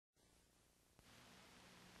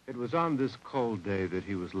It was on this cold day that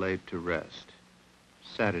he was laid to rest.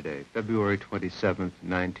 Saturday, February 27th,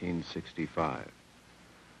 1965.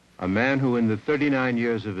 A man who in the 39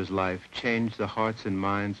 years of his life changed the hearts and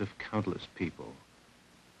minds of countless people.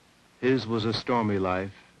 His was a stormy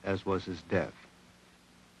life, as was his death.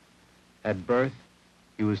 At birth,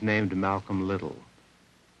 he was named Malcolm Little.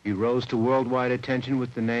 He rose to worldwide attention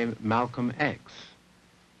with the name Malcolm X.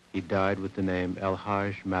 He died with the name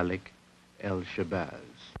Hajj Malik El Shabazz.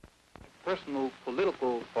 Personal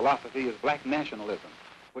political philosophy is black nationalism.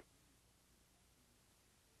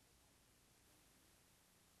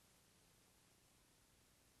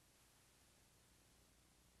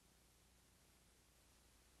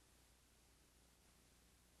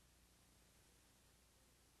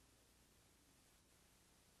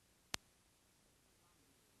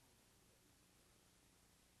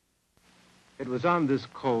 It was on this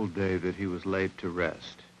cold day that he was laid to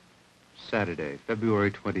rest. Saturday,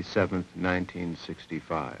 February 27th,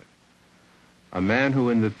 1965. A man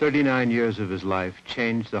who in the 39 years of his life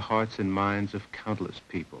changed the hearts and minds of countless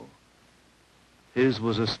people. His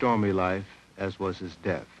was a stormy life, as was his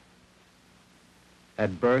death.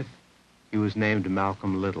 At birth, he was named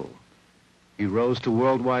Malcolm Little. He rose to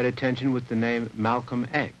worldwide attention with the name Malcolm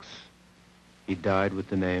X. He died with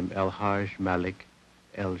the name Hajj Malik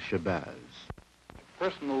El Shabazz.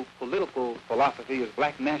 Personal political philosophy is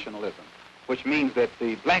black nationalism, which means that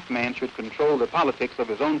the black man should control the politics of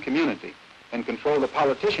his own community and control the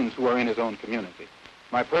politicians who are in his own community.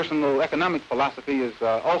 My personal economic philosophy is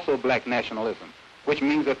also black nationalism, which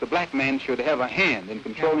means that the black man should have a hand in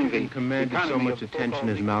controlling the commanded so much attention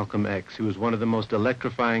as Malcolm X. He was one of the most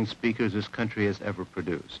electrifying speakers this country has ever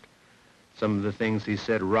produced. Some of the things he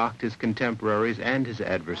said rocked his contemporaries and his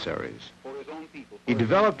adversaries. He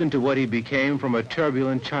developed into what he became from a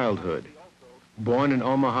turbulent childhood. Born in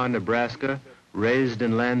Omaha, Nebraska, raised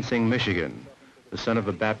in Lansing, Michigan, the son of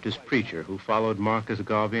a Baptist preacher who followed Marcus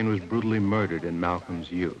Garvey and was brutally murdered in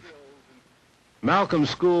Malcolm's youth. Malcolm's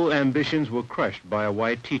school ambitions were crushed by a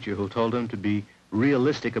white teacher who told him to be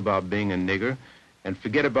realistic about being a nigger and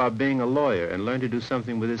forget about being a lawyer and learn to do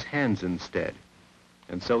something with his hands instead.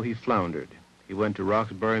 And so he floundered. He went to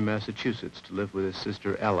Roxbury, Massachusetts to live with his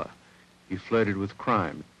sister Ella. He flirted with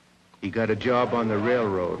crime. He got a job on the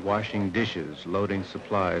railroad, washing dishes, loading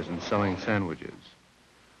supplies, and selling sandwiches.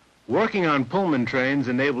 Working on Pullman trains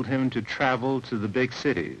enabled him to travel to the big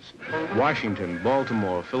cities, Washington,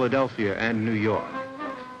 Baltimore, Philadelphia, and New York.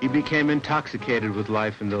 He became intoxicated with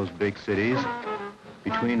life in those big cities.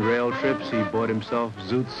 Between rail trips, he bought himself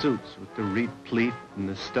zoot suits with the reed pleat and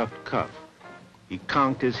the stuffed cuff. He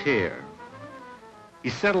conked his hair. He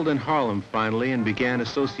settled in Harlem finally and began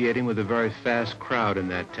associating with a very fast crowd in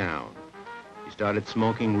that town. He started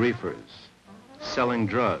smoking reefers, selling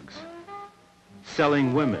drugs,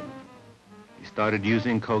 selling women. He started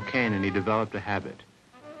using cocaine and he developed a habit.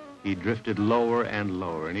 He drifted lower and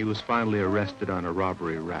lower and he was finally arrested on a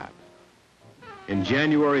robbery rap. In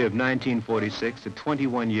January of 1946, at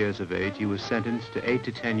 21 years of age, he was sentenced to 8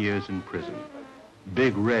 to 10 years in prison.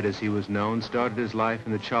 Big Red, as he was known, started his life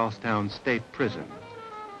in the Charlestown State Prison.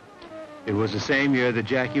 It was the same year that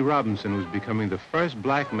Jackie Robinson was becoming the first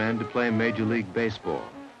black man to play Major League Baseball,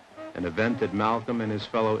 an event that Malcolm and his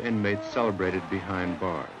fellow inmates celebrated behind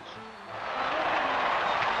bars.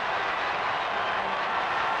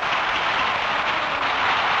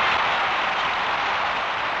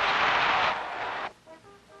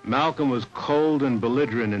 Malcolm was cold and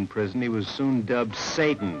belligerent in prison. He was soon dubbed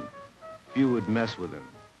Satan. Few would mess with him.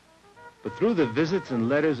 But through the visits and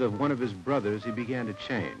letters of one of his brothers, he began to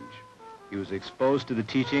change. He was exposed to the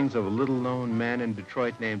teachings of a little-known man in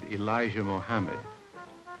Detroit named Elijah Muhammad.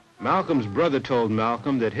 Malcolm's brother told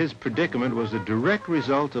Malcolm that his predicament was a direct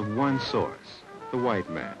result of one source, the white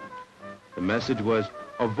man. The message was,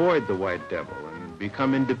 avoid the white devil and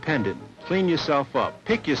become independent. Clean yourself up,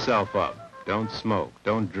 pick yourself up. Don't smoke,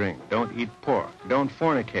 don't drink, don't eat pork, don't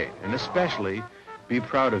fornicate, and especially be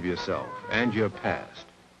proud of yourself and your past.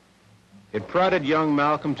 It prodded young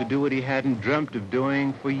Malcolm to do what he hadn't dreamt of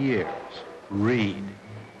doing for years, read.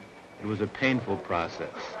 It was a painful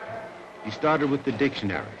process. He started with the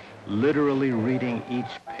dictionary, literally reading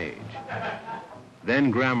each page. Then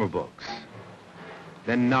grammar books.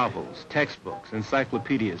 Then novels, textbooks,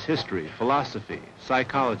 encyclopedias, history, philosophy,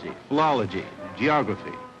 psychology, philology,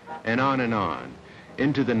 geography, and on,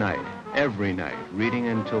 into the night, every night, reading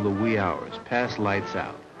until the wee hours, past lights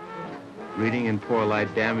out. Reading in poor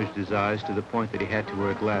light damaged his eyes to the point that he had to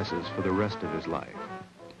wear glasses for the rest of his life.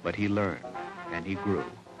 But he learned, and he grew.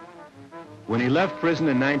 When he left prison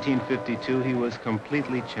in 1952, he was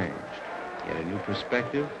completely changed. He had a new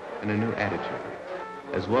perspective and a new attitude.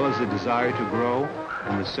 as well as a desire to grow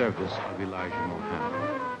in the service of Elijah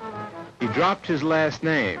Muhammad. He dropped his last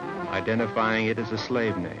name, identifying it as a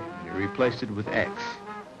slave name. He replaced it with X,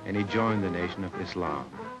 and he joined the Nation of Islam.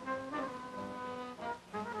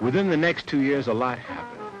 Within the next 2 years, a lot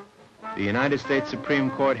happened. The United States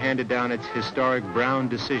Supreme Court handed down its historic Brown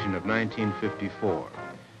decision of 1954.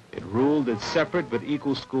 It ruled that separate but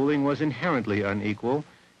equal schooling was inherently unequal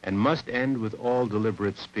and must end with all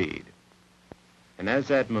deliberate speed. And as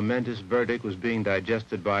that momentous verdict was being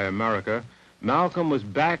digested by America, Malcolm was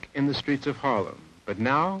back in the streets of Harlem, but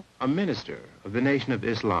now a minister of the Nation of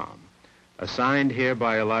Islam, assigned here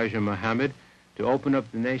by Elijah Muhammad to open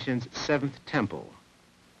up the nation's 7th temple.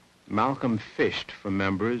 Malcolm fished for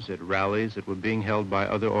members at rallies that were being held by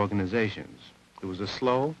other organizations. It was a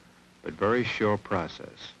slow but very sure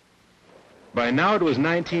process. By now it was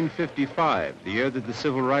 1955, the year that the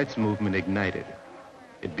Civil Rights Movement ignited.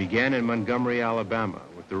 It began in Montgomery, Alabama,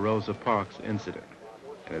 with the Rosa Parks incident,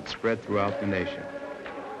 and it spread throughout the nation.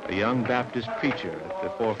 A young Baptist preacher at the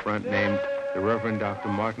forefront named the Reverend Dr.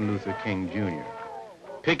 Martin Luther King, Jr.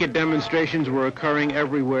 Picket demonstrations were occurring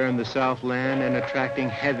everywhere in the Southland and attracting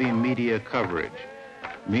heavy media coverage.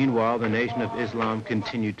 Meanwhile, the Nation of Islam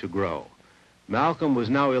continued to grow. Malcolm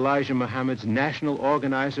was now Elijah Muhammad's national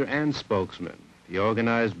organizer and spokesman. He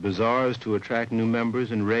organized bazaars to attract new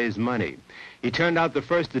members and raise money. He turned out the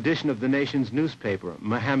first edition of the nation's newspaper,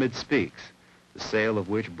 Muhammad Speaks, the sale of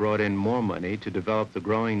which brought in more money to develop the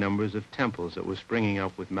growing numbers of temples that were springing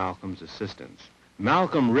up with Malcolm's assistance.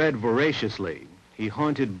 Malcolm read voraciously. He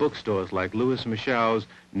haunted bookstores like Louis Michau's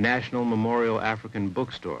National Memorial African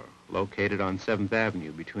Bookstore, located on 7th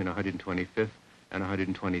Avenue between 125th and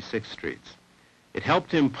 126th Streets. It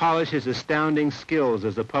helped him polish his astounding skills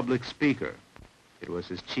as a public speaker. It was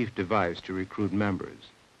his chief device to recruit members.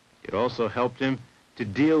 It also helped him to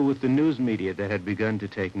deal with the news media that had begun to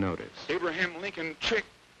take notice. Abraham Lincoln tricked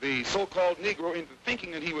the so-called Negro into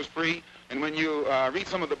thinking that he was free, and when you read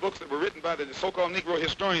some of the books that were written by the so-called Negro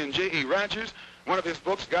historian J.E. Rogers, one of his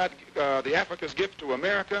books, God, the Africa's Gift to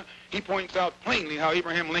America, he points out plainly how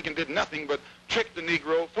Abraham Lincoln did nothing but trick the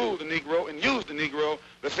Negro, fool the Negro, and use the Negro,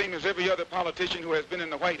 the same as every other politician who has been in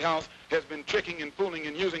the White House has been tricking and fooling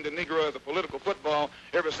and using the Negro as a political football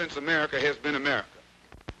ever since America has been America.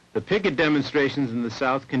 The picket demonstrations in the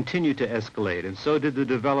South continued to escalate, and so did the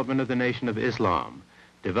development of the Nation of Islam,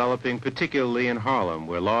 developing particularly in Harlem,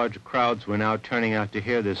 where large crowds were now turning out to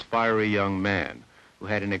hear this fiery young man who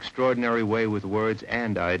had an extraordinary way with words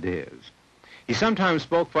and ideas. He sometimes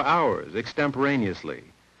spoke for hours, extemporaneously,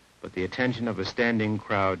 but the attention of a standing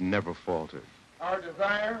crowd never faltered. Our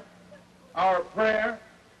desire, our prayer,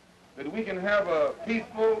 that we can have a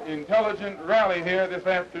peaceful, intelligent rally here this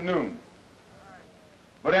afternoon.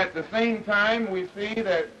 But at the same time, we see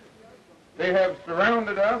that they have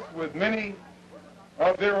surrounded us with many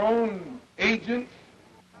of their own agents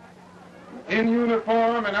in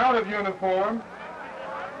uniform and out of uniform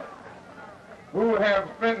who have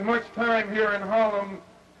spent much time here in Harlem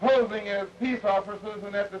posing as peace officers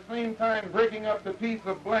and at the same time breaking up the peace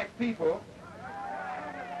of black people.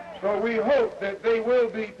 So we hope that they will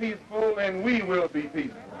be peaceful and we will be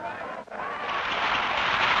peaceful.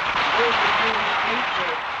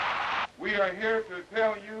 We are here to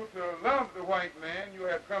tell you to love the white man. You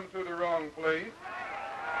have come to the wrong place.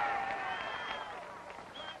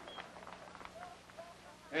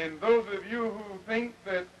 And those of you who think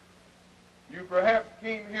that you perhaps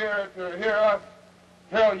came here to hear us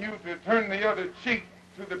tell you to turn the other cheek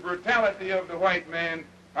to the brutality of the white man,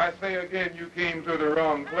 I say again, you came to the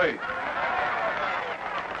wrong place.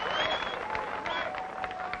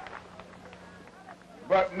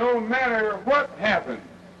 But no matter what happens,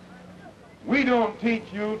 we don't teach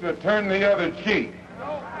you to turn the other cheek.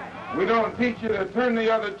 We don't teach you to turn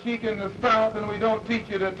the other cheek in the South, and we don't teach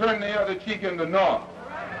you to turn the other cheek in the North.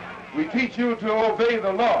 We teach you to obey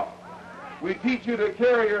the law. We teach you to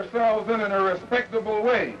carry yourselves in a respectable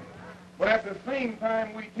way. But at the same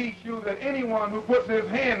time, we teach you that anyone who puts his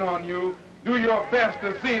hand on you, do your best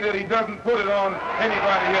to see that he doesn't put it on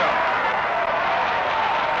anybody else.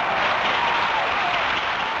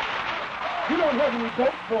 You don't have any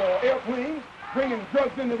boats or airplanes bringing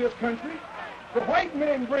drugs into this country. The white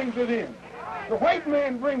man brings it in. The white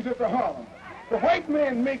man brings it to Harlem. The white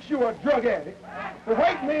man makes you a drug addict. The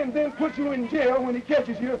white man then puts you in jail when he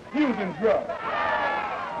catches you using drugs.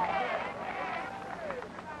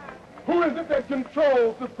 Who is it that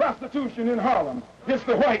controls the prostitution in Harlem? It's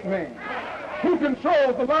the white man. Who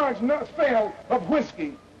controls the large sale of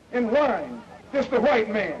whiskey and wine? It's the white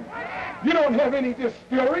man. You don't have any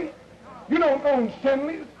distillery. You don't own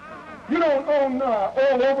Shenley's. You don't own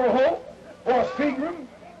Old Overholt. or Seagram.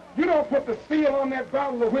 You don't put the seal on that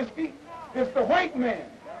bottle of whiskey. It's the white man.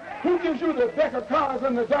 Who gives you the deck of cards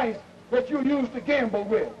and the dice that you use to gamble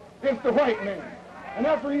with? It's the white man. And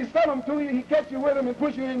after he sell them to you, he catch you with them and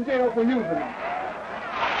put you in jail for using them.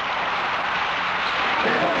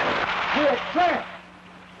 We're trapped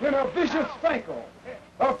in a vicious cycle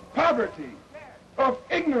of poverty, of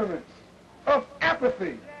ignorance, of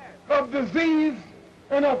apathy, of disease,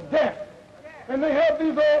 and of death. And they have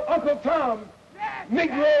these old Uncle Tom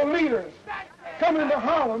Negro leaders coming to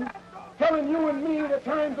Harlem telling you and me that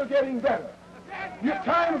times are getting better. Your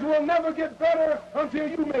times will never get better until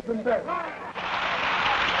you make them better.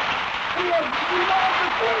 We love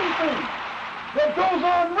the same thing that goes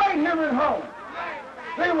on right here in Harlem.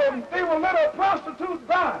 They will let a prostitute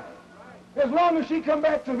die as long as she come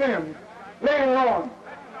back to them later on.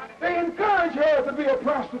 They encourage her to be a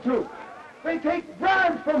prostitute. They take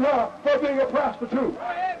bribes from her for being a prostitute.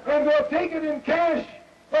 And they'll take it in cash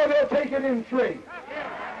or they'll take it in trade.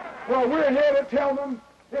 Well, we're here to tell them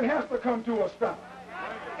it has to come to a stop.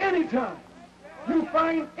 Anytime you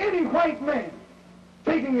find any white man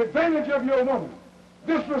taking advantage of your woman,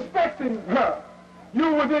 disrespecting her,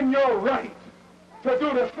 you're within your right to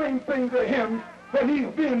do the same thing to him that he's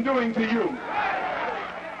been doing to you.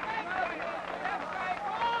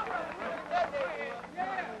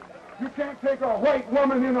 You can't take a white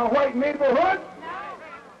woman in a white neighborhood.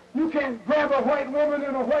 You can't grab a white woman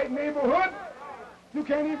in a white neighborhood. You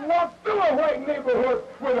can't even walk through a white neighborhood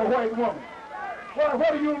with a white woman. Why,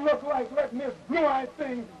 what do you look like letting this blue-eyed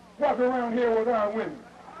thing walk around here with our women?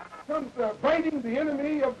 Comes to biting the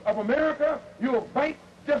enemy of America, you'll bite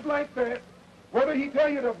just like that. Whether he tell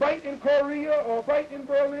you to bite in Korea or bite in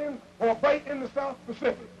Berlin or bite in the South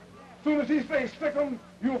Pacific. As soon as he says stick 'em,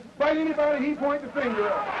 you'll bite anybody he point the finger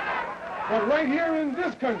at. But right here in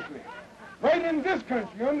this country,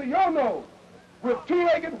 under your nose, with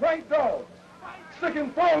two-legged white dogs,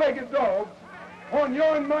 sticking four-legged dogs on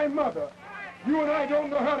your and my mother, you and I don't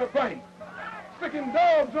know how to bite. Sticking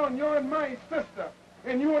dogs on your and my sister,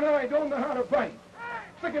 and you and I don't know how to bite.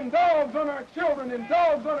 Sticking dogs on our children and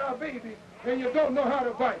dogs on our babies, and you don't know how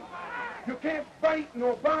to bite. You can't bite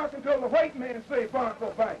nor bark until the white man say bark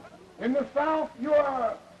or bite. In the South, you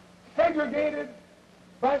are segregated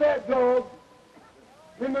by that dog.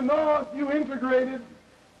 In the North, you integrated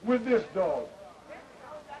with this dog.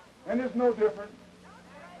 And it's no different.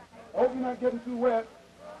 I hope you're not getting too wet.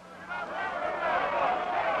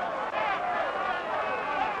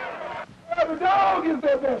 Well, the dog is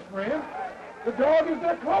their best friend. The dog is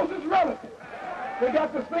their closest relative. They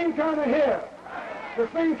got the same kind of hair, the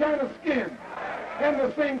same kind of skin, and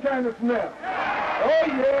the same kind of smell. Oh,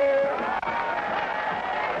 yeah.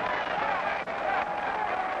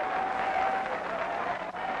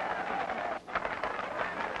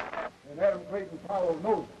 And Adam Clayton Powell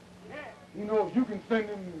knows it. He knows you can send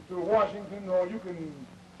him to Washington or you can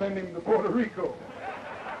send him to Puerto Rico.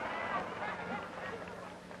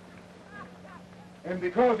 And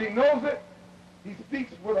because he knows it, he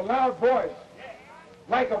speaks with a loud voice,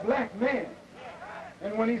 like a black man.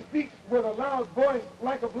 And when he speaks with a loud voice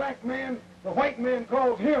like a black man, the white man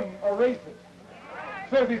calls him a racist.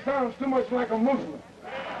 Says he sounds too much like a Muslim.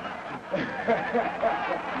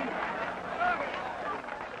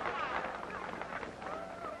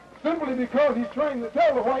 Simply because he's trying to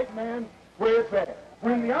tell the white man where it's at.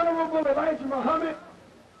 When the Honorable Elijah Muhammad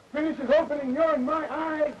finishes opening your and my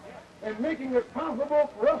eyes and making it possible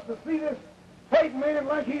for us to see this white man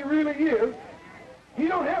like he really is, he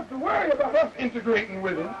don't have to worry about us integrating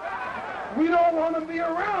with him. We don't want to be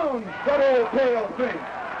around that old pale thing.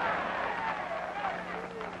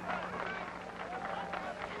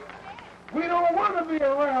 We don't want to be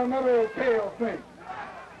around that old pale thing.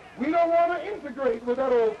 We don't want to integrate with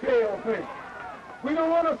that old pale thing. We don't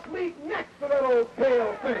want to sleep next to that old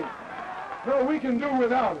pale thing. No, we can do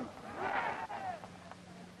without him.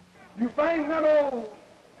 You find that old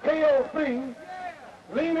pale thing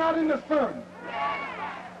laying out in the sun,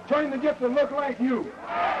 trying to get to look like you.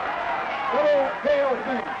 That old pale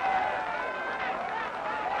thing.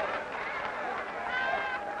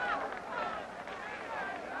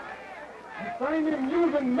 You find him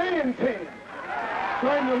using man tan,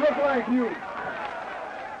 trying to look like you.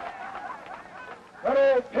 That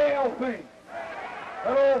old pale thing.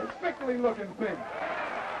 That old sickly looking thing.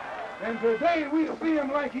 And today we see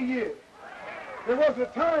him like he is. There was a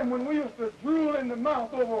time when we used to drool in the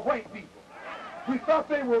mouth over white people. We thought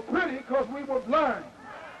they were pretty because we were blind.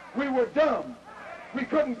 We were dumb. We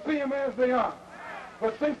couldn't see them as they are.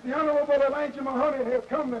 But since the Honorable Elijah Muhammad has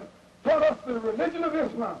come and taught us the religion of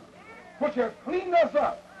Islam, which has cleaned us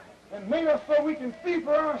up and made us so we can see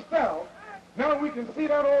for ourselves, Now we can see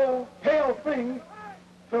that old pale thing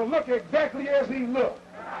to look exactly as he looked.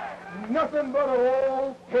 Nothing but an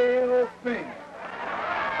old pale thing.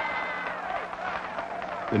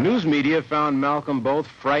 The news media found Malcolm both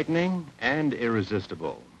frightening and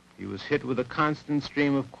irresistible. He was hit with a constant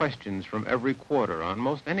stream of questions from every quarter on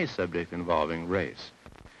most any subject involving race.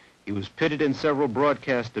 He was pitted in several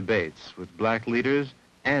broadcast debates with black leaders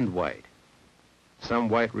and white. Some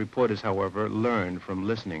white reporters, however, learned from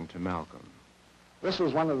listening to Malcolm. This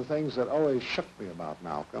was one of the things that always shook me about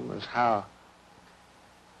Malcolm, is how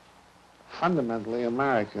fundamentally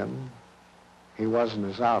American he was in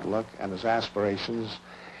his outlook and his aspirations,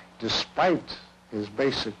 despite his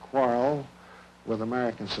basic quarrel with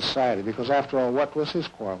American society. Because after all, what was his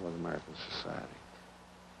quarrel with American society?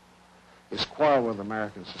 His quarrel with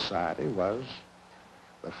American society was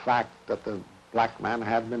the fact that the black man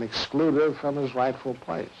had been excluded from his rightful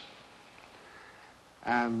place.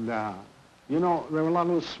 And, you know, there were a lot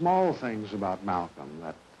of small things about Malcolm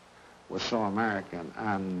that were so American,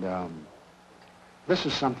 and this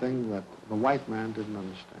is something that the white man didn't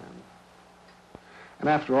understand. And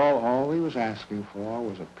after all he was asking for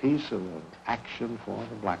was a piece of action for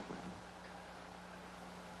the black man.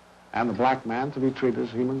 And the black man to be treated as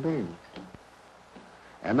a human being,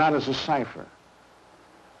 and not as a cipher.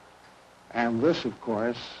 And this, of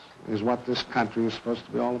course, is what this country is supposed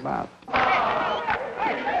to be all about.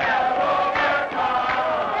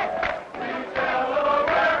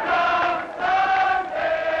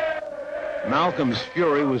 Malcolm's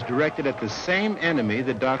fury was directed at the same enemy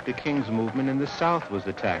that Dr. King's movement in the South was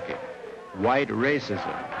attacking, white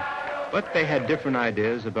racism. But they had different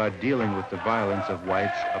ideas about dealing with the violence of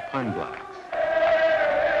whites upon blacks.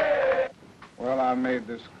 Well, I've made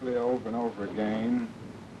this clear over and over again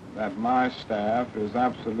that my staff is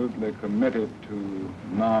absolutely committed to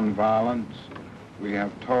nonviolence. We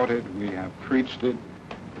have taught it, we have preached it,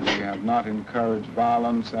 we have not encouraged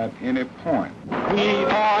violence at any point. We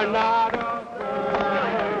are not afraid.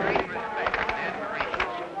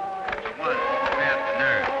 One who has the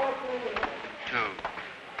nerve to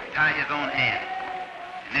tie his own hands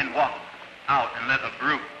and then walk out and let a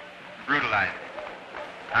brute brutalize him.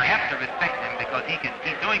 I have to respect him because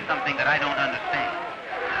he's doing something that I don't understand.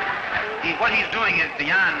 What he's doing is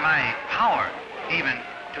beyond my power even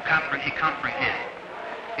to comprehend.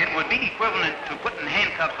 It would be equivalent to putting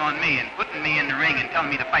handcuffs on me and putting me in the ring and telling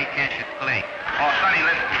me to fight Cassius Clay or Sonny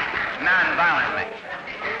Liston non-violently.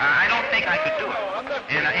 I don't think I could do it.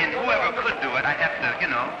 And whoever could do it, I'd have to,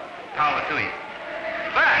 power to you.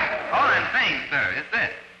 But all I'm saying, sir, is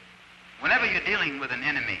this. Whenever you're dealing with an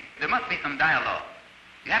enemy, there must be some dialogue.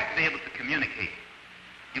 You have to be able to communicate.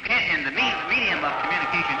 You can't, and the medium of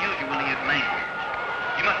communication usually is language.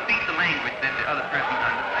 You must speak the language that the other person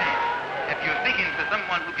understands. If you're speaking to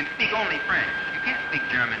someone who can speak only French, you can't speak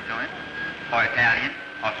German to him, or Italian,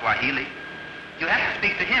 or Swahili. You have to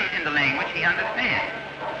speak to him in the language he understands.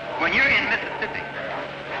 When you're in Mississippi,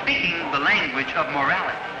 speaking the language of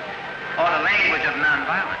morality, or the language of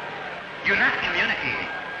nonviolence, you're not communicating.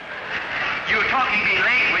 You're talking a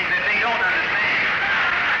language that they don't understand.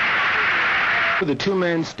 The two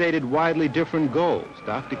men stated widely different goals.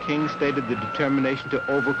 Dr. King stated the determination to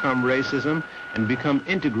overcome racism and become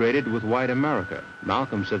integrated with white America.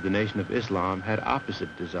 Malcolm said the Nation of Islam had opposite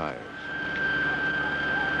desires.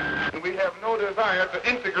 We have no desire to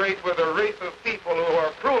integrate with a race of people who are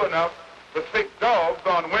cruel enough to stick dogs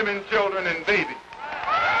on women, children, and babies.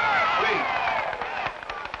 Please.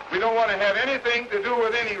 We don't want to have anything to do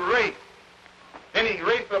with any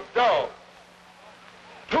race of dogs,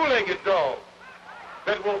 two-legged dogs,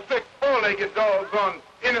 that will stick four-legged dogs on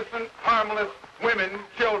innocent, harmless women,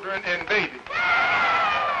 children, and babies.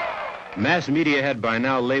 Mass media had by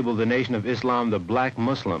now labeled the Nation of Islam the Black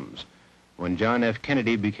Muslims. When John F.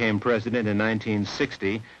 Kennedy became president in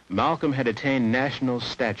 1960, Malcolm had attained national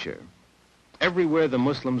stature. Everywhere the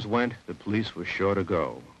Muslims went, the police were sure to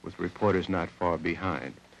go, with reporters not far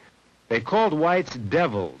behind. They called whites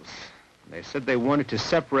devils. They said they wanted to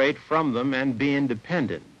separate from them and be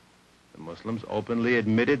independent. The Muslims openly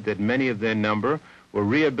admitted that many of their number were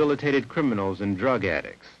rehabilitated criminals and drug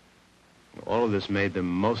addicts. All of this made them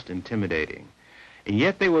most intimidating. And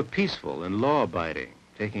yet they were peaceful and law-abiding,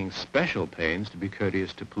 taking special pains to be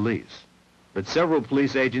courteous to police. But several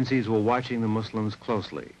police agencies were watching the Muslims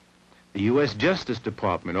closely. The U.S. Justice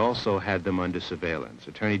Department also had them under surveillance.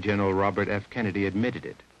 Attorney General Robert F. Kennedy admitted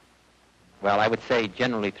it. Well, I would say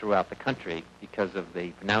generally throughout the country, because of the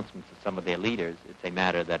pronouncements of some of their leaders, it's a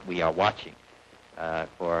matter that we are watching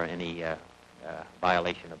for any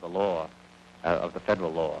violation of the law, of the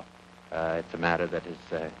federal law. It's a matter that is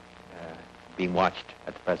being watched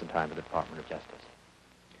at the present time in the Department of Justice.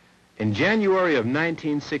 In January of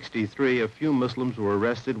 1963, a few Muslims were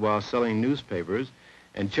arrested while selling newspapers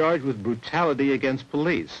and charged with brutality against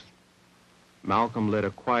police. Malcolm led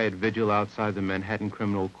a quiet vigil outside the Manhattan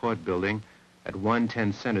Criminal Court building at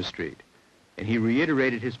 110 Center Street, and he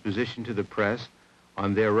reiterated his position to the press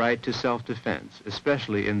on their right to self-defense,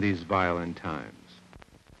 especially in these violent times.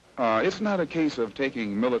 It's not a case of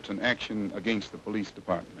taking militant action against the police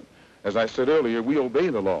department. As I said earlier, we obey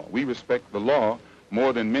the law. We respect the law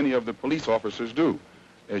more than many of the police officers do.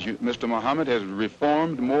 Mr. Muhammad has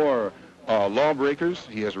reformed more lawbreakers.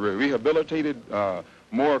 He has rehabilitated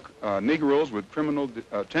more Negroes with criminal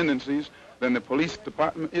tendencies than the police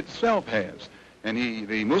department itself has. And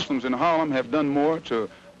the Muslims in Harlem have done more to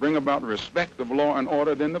bring about respect of law and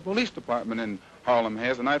order than the police department in Harlem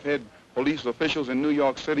has. And I've had police officials in New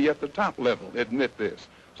York City at the top level admit this.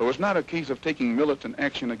 So it's not a case of taking militant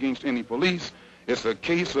action against any police. It's a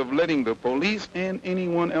case of letting the police and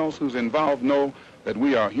anyone else who's involved know that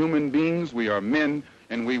we are human beings, we are men,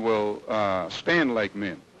 and we will stand like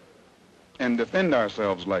men and defend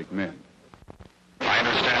ourselves like men. I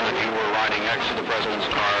understand that you were riding next to the president's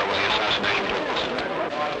car when the assassination took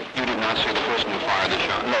place. You did not see the person who fired the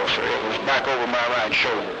shot? No, sir. It was back over my right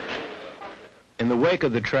shoulder. In the wake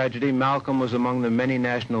of the tragedy, Malcolm was among the many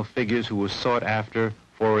national figures who were sought after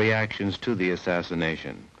for reactions to the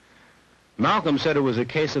assassination. Malcolm said it was a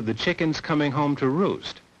case of the chickens coming home to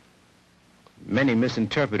roost. Many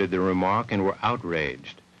misinterpreted the remark and were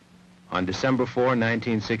outraged. On December 4,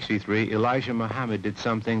 1963, Elijah Muhammad did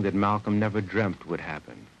something that Malcolm never dreamt would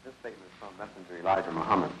happen. This statement is from Messenger Elijah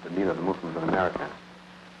Muhammad, the leader of the Muslims of America.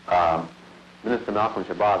 Minister Malik El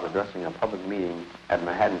Shabazz, addressing a public meeting at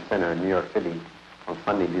Manhattan Center in New York City on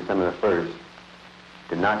Sunday, December the 1st,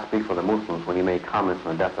 did not speak for the Muslims when he made comments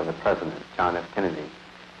on the death of the President, John F. Kennedy.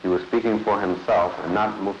 He was speaking for himself and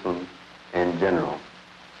not Muslims in general.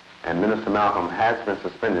 And Minister Malcolm has been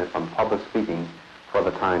suspended from public speaking for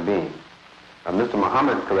the time being. Mr.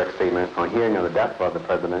 Muhammad's correct statement on hearing of the death of the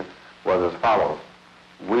President was as follows: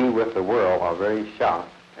 "We with the world are very shocked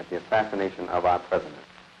at the assassination of our President,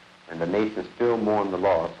 and the nation still mourns the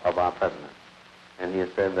loss of our President." And he has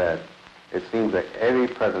said that it seems that every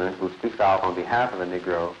president who speaks out on behalf of the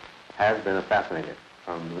Negro has been assassinated,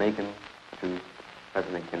 from Lincoln to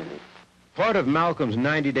President Kennedy. Part of Malcolm's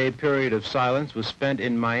 90-day period of silence was spent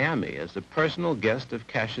in Miami as the personal guest of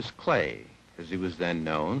Cassius Clay, as he was then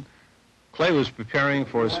known. Clay was preparing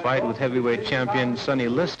for his fight with heavyweight champion Sonny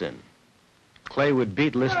Liston. Clay would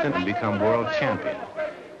beat Liston and become world champion,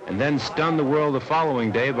 and then stun the world the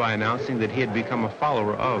following day by announcing that he had become a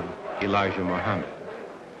follower of Elijah Muhammad.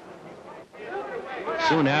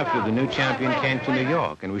 Soon after, the new champion came to New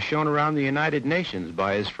York and was shown around the United Nations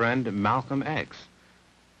by his friend Malcolm X.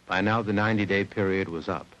 By now, the 90-day period was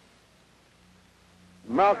up.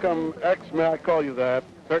 Malcolm X, may I call you that?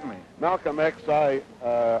 Certainly. Malcolm X, I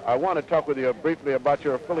want to talk with you briefly about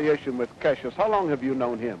your affiliation with Cassius. How long have you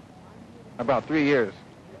known him? About 3 years.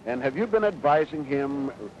 And have you been advising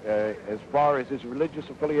him as far as his religious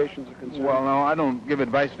affiliations are concerned? Well, no, I don't give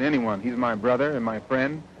advice to anyone. He's my brother and my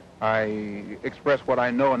friend. I express what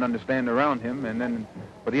I know and understand around him,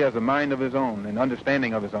 but he has a mind of his own and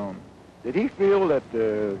understanding of his own. Did he feel that,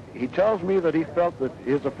 he tells me that he felt that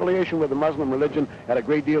his affiliation with the Muslim religion had a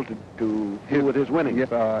great deal to do with his winning?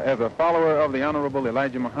 Yes, as a follower of the Honorable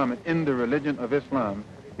Elijah Muhammad in the religion of Islam,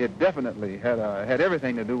 it definitely had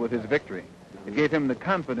everything to do with his victory. It gave him the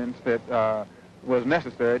confidence that was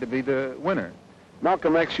necessary to be the winner.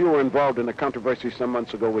 Malcolm X, you were involved in a controversy some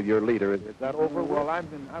months ago with your leader. Is that over? Well, I've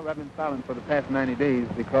been silent for the past 90 days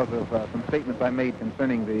because of some statements I made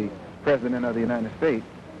concerning the President of the United States,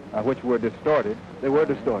 which were distorted. They were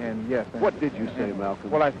distorted? And yes. What did you say,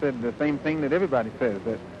 Malcolm? Well, I said the same thing that everybody says,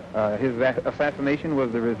 that his assassination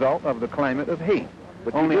was the result of the climate of hate.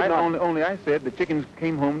 But only I said the chickens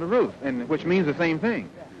came home to roost, which means the same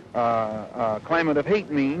thing. Climate of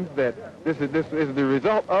hate means that this is the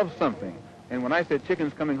result of something. And when I said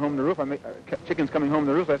chickens coming home to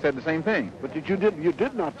roost, I said the same thing. But you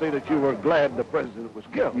did not say that you were glad the president was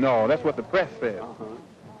killed. No, that's what the press said.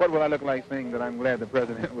 What would I look like saying that I'm glad the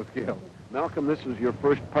president was killed? Malcolm, this is your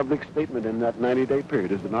first public statement in that 90-day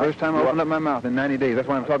period, is it not? First time I opened up my mouth in 90 days. That's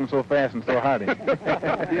why I'm talking so fast and so hearty.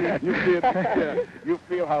 You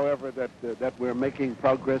feel, however, that we're making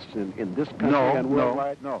progress in this country and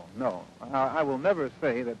worldwide? No. I will never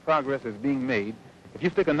say that progress is being made. If you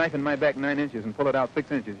stick a knife in my back 9 inches and pull it out 6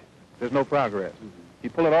 inches, there's no progress. You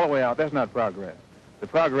pull it all the way out, that's not progress. The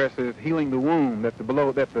progress is healing the wound that the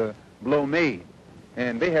blow made.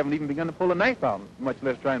 and they haven't even begun to pull a knife out, much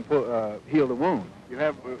less try and heal the wound.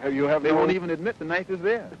 They won't even admit the knife is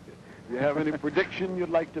there. Do you have any prediction you'd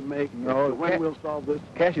like to make? No. When we'll solve this?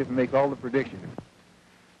 Cassius makes all the predictions.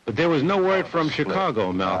 But there was no word from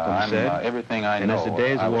Chicago, Malcolm said. Everything I and know, as the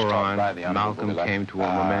days I was wore taught on, by the Honorable Malcolm came to a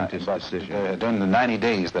momentous decision. During the 90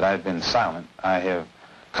 days that I've been silent, I have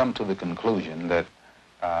come to the conclusion that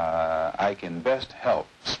I can best help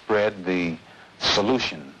spread the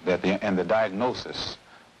solution and the diagnosis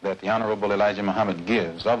that the Honorable Elijah Muhammad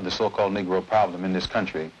gives of the so-called Negro problem in this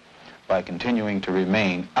country by continuing to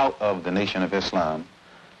remain out of the Nation of Islam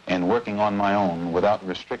and working on my own without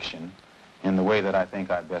restriction in the way that I think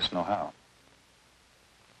I best know how.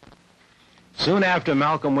 Soon after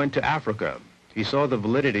Malcolm went to Africa, he saw the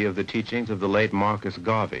validity of the teachings of the late Marcus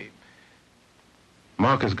Garvey.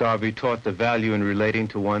 Marcus Garvey taught the value in relating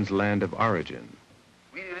to one's land of origin.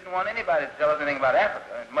 We didn't want anybody to tell us anything about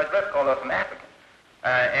Africa, much less call us an African.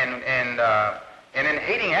 And in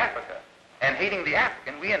hating Africa and hating the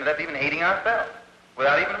African, we ended up even hating ourselves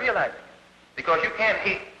without even realizing it. Because you can't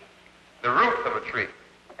hate the roots of a tree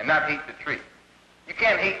and not hate the tree. You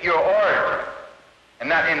can't hate your origin and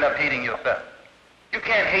not end up hating yourself. You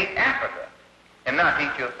can't hate Africa and not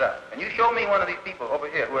hate yourself. And you show me one of these people over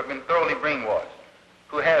here who have been thoroughly brainwashed,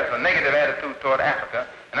 who has a negative attitude toward Africa,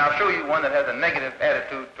 and I'll show you one that has a negative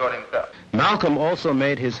attitude toward himself. Malcolm also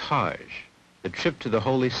made his Hajj, the trip to the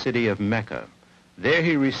holy city of Mecca. There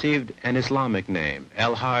he received an Islamic name,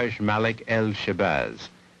 Hajj Malik El Shabazz.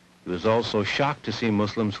 He was also shocked to see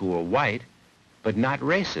Muslims who were white, but not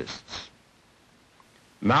racists.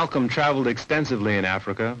 Malcolm traveled extensively in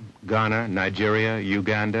Africa, Ghana, Nigeria,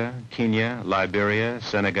 Uganda, Kenya, Liberia,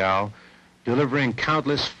 Senegal, delivering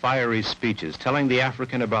countless fiery speeches, telling the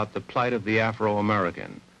African about the plight of the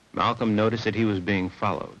Afro-American. Malcolm noticed that he was being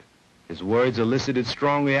followed. His words elicited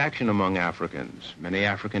strong reaction among Africans. Many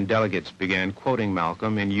African delegates began quoting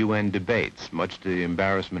Malcolm in UN debates, much to the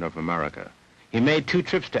embarrassment of America. He made 2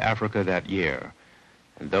 trips to Africa that year,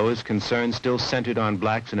 and though his concerns still centered on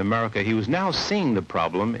blacks in America, he was now seeing the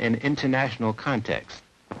problem in international context.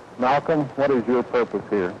 Malcolm, what is your purpose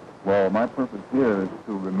here? Well, my purpose here is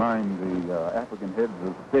to remind the African heads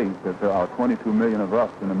of state that there are 22 million of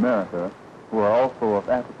us in America who are also of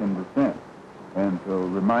African descent, and to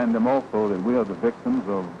remind them also that we are the victims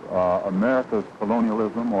of America's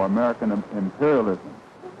colonialism or American imperialism,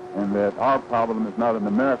 and that our problem is not an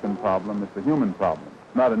American problem, it's a human problem.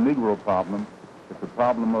 It's not a Negro problem, it's a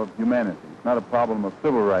problem of humanity. It's not a problem of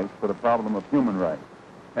civil rights, but a problem of human rights.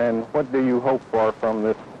 And what do you hope for from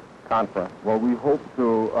this conference? Well, we hope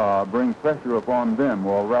to bring pressure upon them,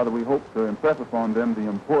 or rather we hope to impress upon them the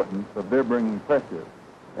importance of their bringing pressure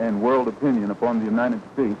and world opinion upon the United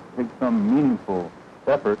States to take some meaningful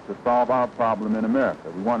effort to solve our problem in America.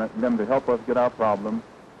 We want them to help us get our problem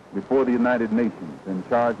before the United Nations and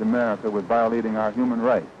charge America with violating our human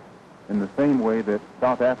rights in the same way that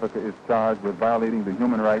South Africa is charged with violating the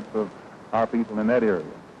human rights of our people in that area.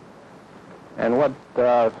 And what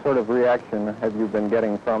sort of reaction have you been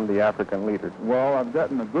getting from the African leaders? Well, I've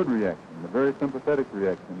gotten a good reaction, a very sympathetic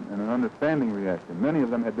reaction, and an understanding reaction. Many of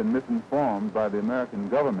them have been misinformed by the American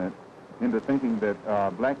government into thinking that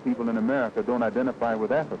black people in America don't identify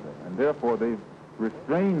with Africa, and therefore they've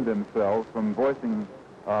restrained themselves from voicing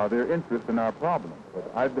their interest in our problem.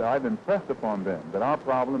 But I've impressed upon them that our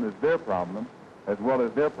problem is their problem, as well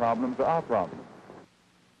as their problems are our problem.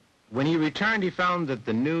 When he returned, he found that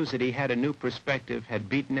the news that he had a new perspective had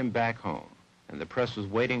beaten him back home, and the press was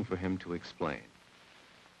waiting for him to explain.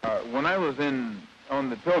 When I was on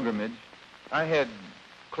the pilgrimage, I had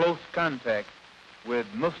close contact with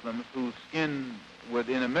Muslims whose skin would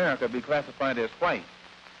in America be classified as white,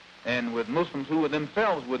 and with Muslims who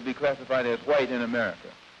themselves would be classified as white in America.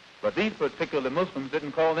 But these particular Muslims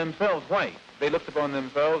didn't call themselves white. They looked upon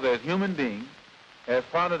themselves as human beings, as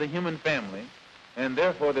part of the human family, and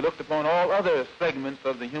therefore they looked upon all other segments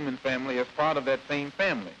of the human family as part of that same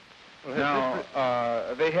family. Now,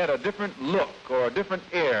 they had a different look or a different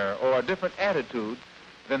air or a different attitude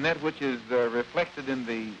than that which is reflected in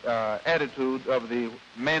the attitude of the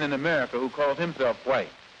man in America who calls himself white.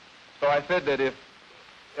 So I said that if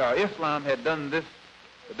Islam had done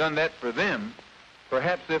that for them,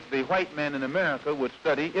 perhaps if the white man in America would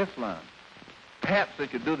study Islam, perhaps they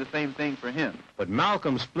could do the same thing for him. But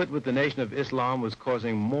Malcolm's split with the Nation of Islam was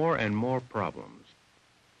causing more and more problems.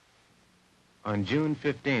 On June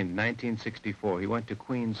 15, 1964, he went to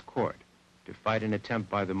Queen's Court to fight an attempt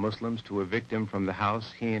by the Muslims to evict him from the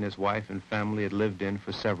house he and his wife and family had lived in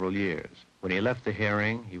for several years. When he left the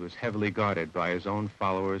hearing, he was heavily guarded by his own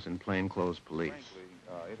followers and plainclothes police.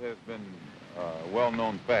 Frankly, it has been a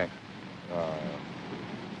well-known fact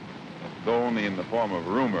though only in the form of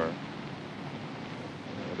rumor,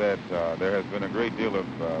 that there has been a great deal of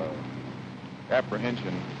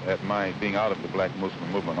apprehension at my being out of the black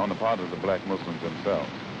Muslim movement on the part of the black Muslims themselves.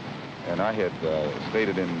 And I had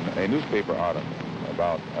stated in a newspaper article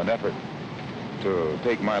about an effort to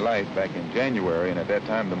take my life back in January, and at that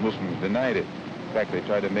time the Muslims denied it. In fact, they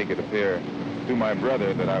tried to make it appear to my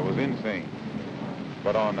brother that I was insane.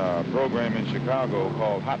 But on a program in Chicago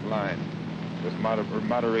called Hotline, that's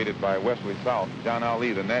moderated by Wesley South, John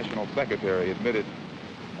Ali, the national secretary, admitted,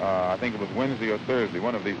 I think it was Wednesday or Thursday,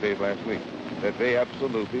 one of these days last week, that they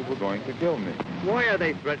absolutely were going to kill me. Why are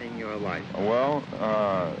they threatening your life? Well,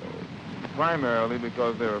 primarily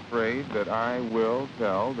because they're afraid that I will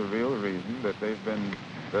tell the real reason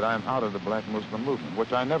that I'm out of the black Muslim movement,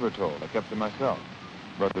 which I never told. I kept to myself.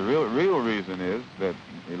 But the real reason is that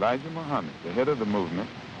Elijah Muhammad, the head of the movement,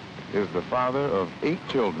 is the father of 8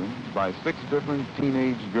 children by 6 different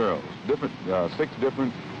teenage girls, 6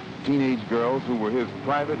 different teenage girls who were his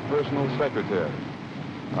private personal secretaries.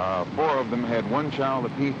 4 of them had 1 child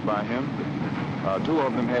apiece by him. 2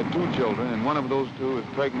 of them had 2 children, and one of those 2 is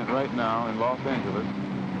pregnant right now in Los Angeles,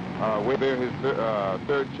 where they're his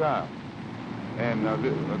 3rd child. And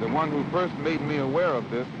the one who first made me aware of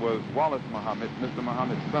this was Wallace Muhammad, Mr.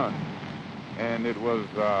 Muhammad's son. And it was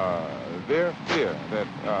their fear that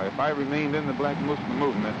if I remained in the black Muslim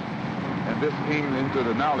movement, and this came into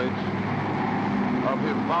the knowledge of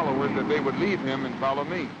his followers, that they would leave him and follow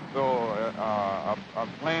me. So a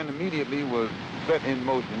plan immediately was set in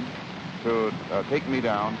motion to take me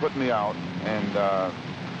down, put me out, and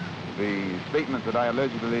the statement that I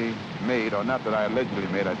allegedly made, or not that I allegedly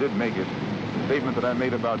made, I did make it, the statement that I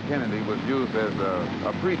made about Kennedy was used as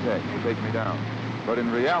a pretext to take me down. But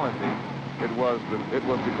in reality, it was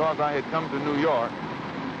because I had come to New York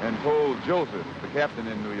and told Joseph, the captain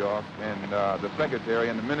in New York, and the secretary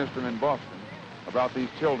and the minister in Boston about these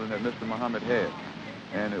children that Mr. Muhammad had.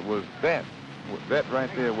 And it was that right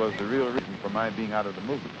there was the real reason for my being out of the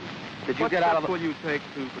movement. Did you get out of the... What will you take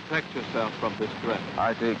to protect yourself from this threat?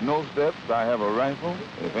 I take no steps. I have a rifle.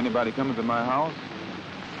 If anybody comes to my house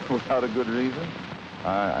without a good reason,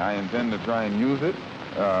 I intend to try and use it,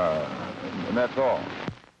 and that's all.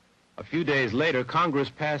 A few days later, Congress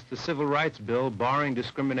passed the Civil Rights Bill barring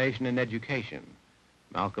discrimination in education.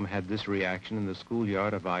 Malcolm had this reaction in the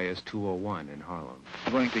schoolyard of IS 201 in Harlem.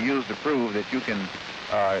 I'm going to use to prove that you can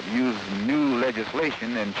use new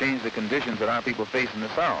legislation and change the conditions that our people face in the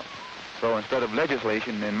South. So instead of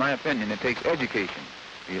legislation, in my opinion, it takes education.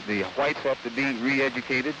 The whites have to be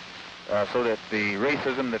re-educated so that the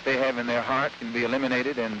racism that they have in their heart can be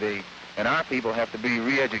eliminated, and our people have to be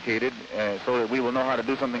re-educated so that we will know how to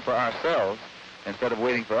do something for ourselves instead of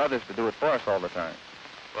waiting for others to do it for us all the time.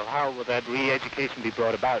 Well, how will that re-education be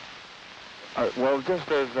brought about? Well, just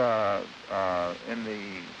as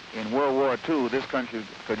in World War II, this country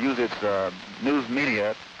could use its news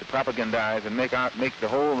media to propagandize and make the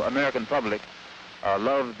whole American public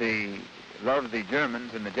love the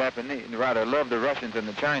Germans and the Japanese, rather love the Russians and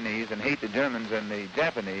the Chinese and hate the Germans and the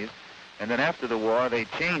Japanese. And then after the war, they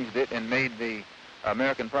changed it and made the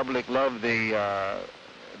American public love the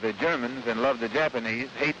Germans and love the Japanese,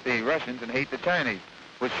 hate the Russians and hate the Chinese,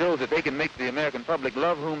 which shows that they can make the American public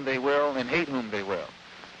love whom they will and hate whom they will.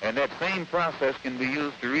 And that same process can be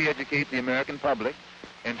used to re-educate the American public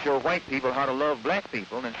and show white people how to love black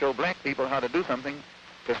people and show black people how to do something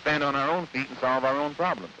to stand on our own feet and solve our own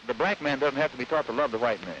problems. The black man doesn't have to be taught to love the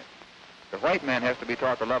white man. The white man has to be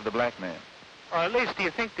taught to love the black man. Or at least, do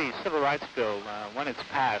you think the Civil Rights Bill, when it's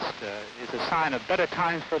passed, is a sign of better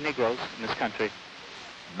times for Negroes in this country?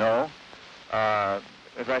 No.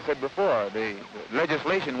 As I said before, the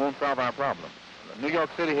legislation won't solve our problem. New York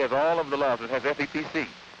City has all of the laws. It has FEPC.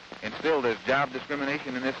 And still there's job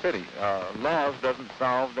discrimination in this city. Laws doesn't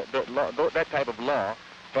solve, that type of law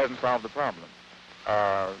doesn't solve the problem.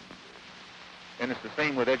 And it's the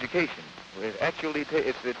same with education.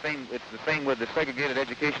 It's the same with the segregated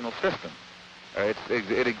educational system.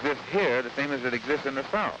 It exists here the same as it exists in the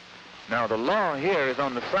South. Now, the law here is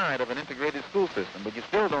on the side of an integrated school system, but you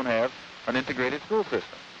still don't have an integrated school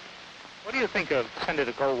system. What do you think of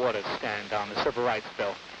Senator Goldwater's stand on the Civil Rights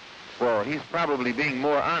Bill? Well, he's probably being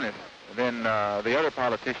more honest than the other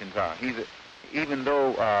politicians are. Even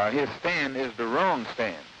though his stand is the wrong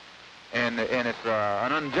stand, and it's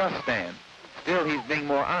an unjust stand, still he's being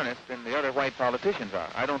more honest than the other white politicians are.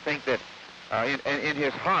 I don't think that in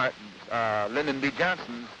his heart, Lyndon B.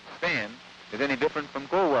 Johnson's stand is any different from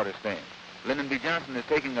Goldwater's stand. Lyndon B. Johnson is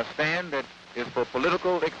taking a stand that is for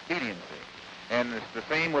political expediency. And it's the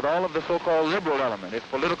same with all of the so-called liberal element. It's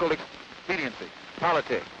political expediency,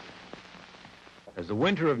 politics. As the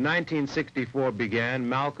winter of 1964 began,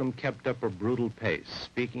 Malcolm kept up a brutal pace,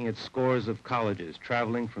 speaking at scores of colleges,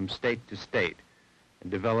 traveling from state to state,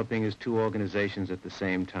 and developing his two organizations at the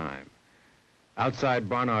same time. Outside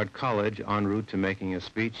Barnard College, en route to making a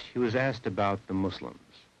speech, he was asked about the Muslims.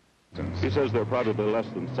 He says there are probably less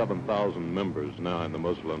than 7,000 members now in the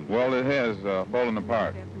Muslim. Well, it has fallen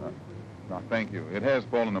apart. No, thank you. It has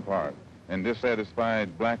fallen apart. And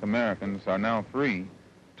dissatisfied black Americans are now free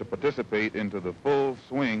to participate into the full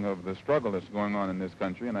swing of the struggle that's going on in this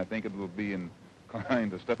country, and I think it will be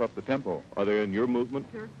inclined to step up the tempo. Are they in your movement?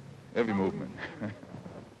 Sure. Every movement.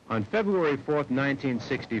 On February 4th,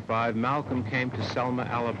 1965, Malcolm came to Selma,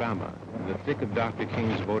 Alabama, in the thick of Dr.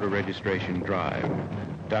 King's voter registration drive.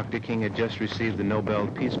 Dr. King had just received the Nobel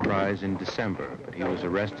Peace Prize in December, but he was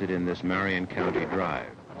arrested in this Marion County drive.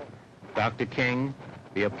 Dr. King,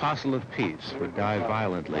 the apostle of peace, would die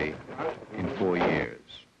violently in 4 years.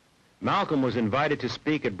 Malcolm was invited to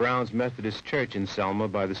speak at Brown's Methodist Church in Selma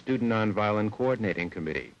by the Student Nonviolent Coordinating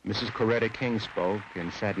Committee. Mrs. Coretta King spoke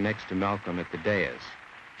and sat next to Malcolm at the dais.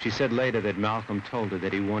 She said later that Malcolm told her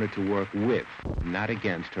that he wanted to work with, not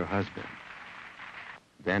against, her husband.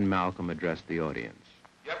 Then Malcolm addressed the audience.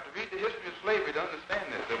 You have to read the history of slavery to understand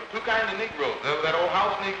this. There were two kinds of Negroes. There was that old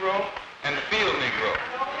house Negro and the field Negro.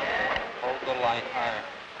 Hold the light higher.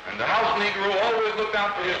 And the house Negro always looked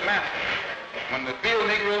out for his master. When the field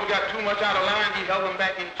Negroes got too much out of line, he held them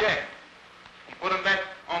back in check. He put them back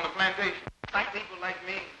on the plantation. Like people like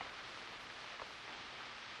me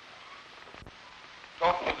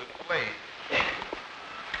talking to the slaves.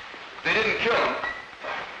 They didn't kill him.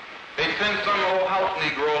 They sent some old house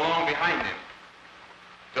Negro along behind him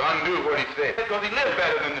to undo what he said. Because he lived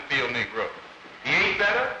better than the field Negro. He ate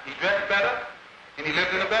better, he dressed better, and he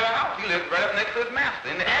lived in a better house. He lived right up next to his master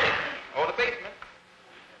in the attic or the basement.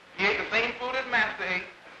 He ate the same food his master ate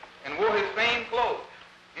and wore his same clothes.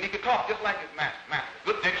 And he could talk just like his master.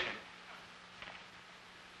 Good diction.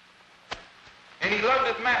 And he loved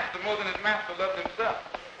his master more than his master loved himself.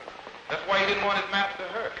 That's why he didn't want his master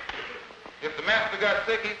hurt. If the master got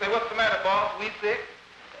sick, he'd say, "What's the matter, boss? We sick?"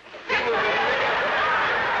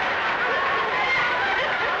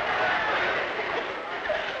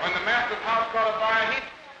 When the master's house caught a fire, he'd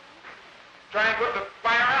try and put the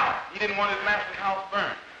fire out. He didn't want his master's house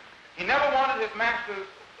burned. He never wanted his master's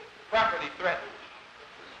property threatened.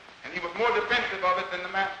 And he was more defensive of it than the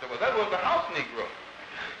master was. That was the house Negro.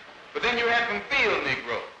 But then you had some field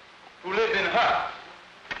Negroes who lived in huts,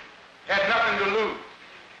 had nothing to lose.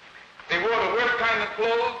 They wore the worst kind of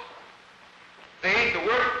clothes. They ate the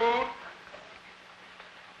worst food.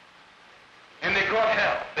 And they caught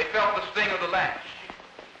hell. They felt the sting of the lash.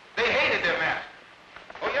 They hated their master.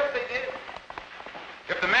 Oh, yes, they did.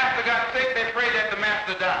 If the master got sick, they prayed that the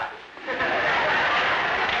master died.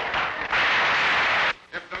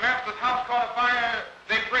 If the master's house caught a fire,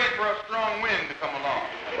 they prayed for a strong wind to come along.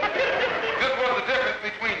 This was the difference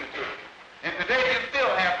between the two. And today you still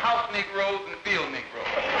have house Negroes and field Negroes.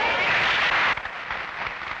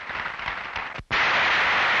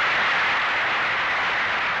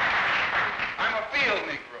 I'm a field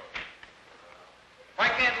Negro. If I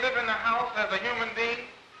can't live in the house as a human being,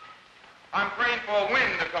 I'm praying for a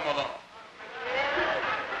wind to come along.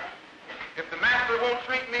 If the master won't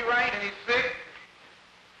treat me right and he's sick,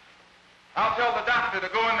 I'll tell the doctor to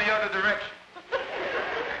go in the other direction.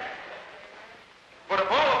 But if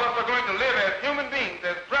all of us are going to live as human beings,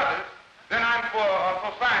 as brothers, then I'm for a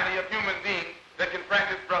society of human beings that can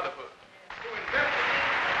practice brotherhood. To investigate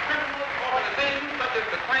criminal organizations such as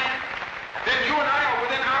the Klan, then you and I are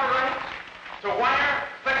within our rights to wire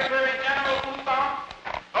Secretary General Usam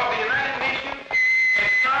of the United Nations and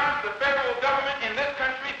charge the federal government in this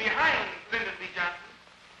country behind Lyndon B. Johnson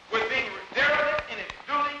with being derelict in its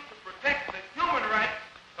duty to protect the human rights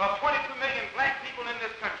of 22 million black people in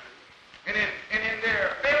this country. And in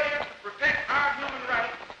their failure to protect our human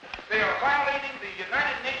rights, they are violating the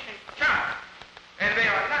United Nations Charter, and they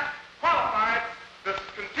are not qualified to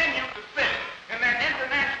continue to sit in that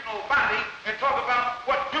international body and talk about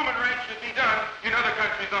what human rights should be done in other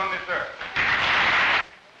countries on this earth.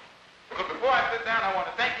 But before I sit down, I want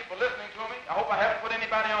to thank you for listening to me. I hope I haven't put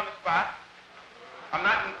anybody on the spot. I'm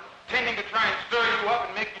not intending to try and stir you up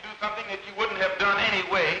and make you do something that you wouldn't have done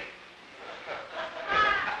anyway.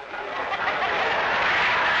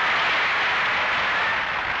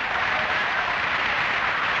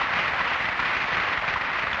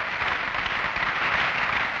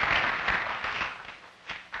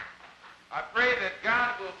 I pray that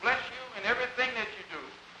God will bless you in everything that you do.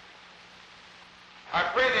 I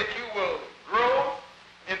pray that you will grow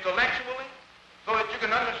intellectually so that you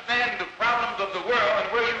can understand the problems of the world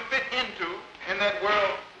and where you fit into in that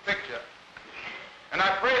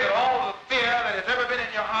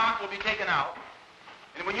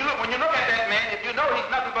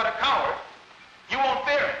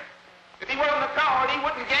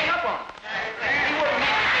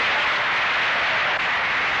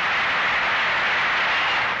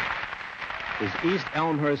East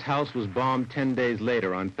Elmhurst house was bombed 10 days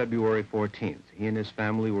later on February 14th. He and his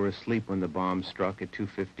family were asleep when the bomb struck at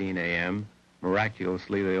 2:15 a.m.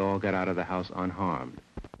 Miraculously, they all got out of the house unharmed.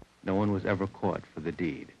 No one was ever caught for the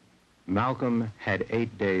deed. Malcolm had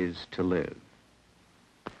 8 days to live.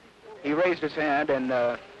 He raised his hand in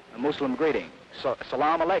a Muslim greeting,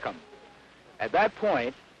 Salam Alaikum. At that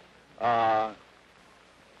point, I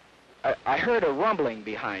heard a rumbling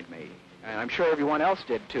behind me, and I'm sure everyone else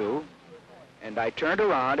did too, and I turned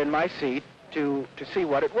around in my seat to see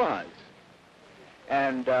what it was.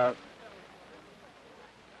 And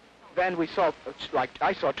then we saw,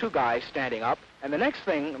 I saw two guys standing up, and the next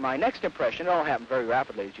thing, my next impression, it all happened very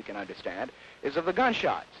rapidly, as you can understand, is of the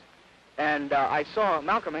gunshots. And I saw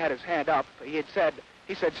Malcolm had his hand up. He said,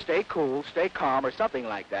 stay cool, stay calm, or something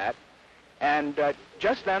like that. And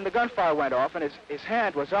just then the gunfire went off, and his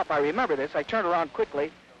hand was up. I remember this. I turned around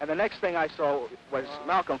quickly, and the next thing I saw was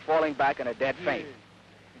Malcolm falling back in a dead faint.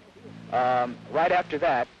 Right after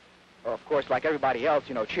that, of course, like everybody else,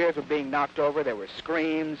 you know, chairs were being knocked over. There were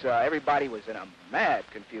screams. Everybody was in a mad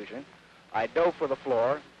confusion. I dove for the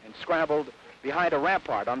floor and scrambled behind a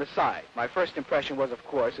rampart on the side. My first impression was, of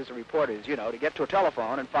course, as a reporter, you know, to get to a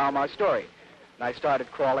telephone and file my story. And I started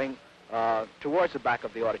crawling towards the back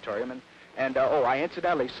of the auditorium, and I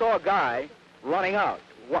incidentally saw a guy running out,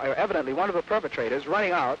 evidently one of the perpetrators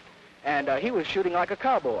running out, and he was shooting like a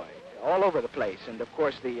cowboy all over the place. And of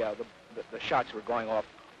course, the shots were going off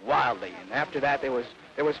wildly. And after that, there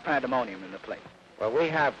was pandemonium in the place. Well, we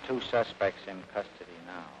have two suspects in custody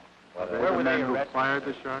now. Where were they arrested? Who fired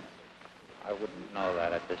the shot? I wouldn't know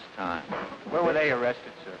that at this time. Where were they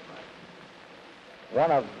arrested, sir? One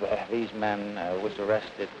of these men was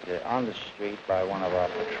arrested on the street by one of our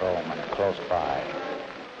patrolmen close by.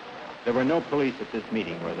 There were no police at this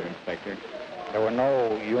meeting, were there, Inspector? There were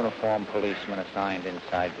no uniformed policemen assigned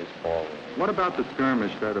inside this ballroom. What about the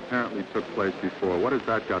skirmish that apparently took place before? What has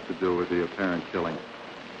that got to do with the apparent killing?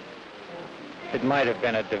 It might have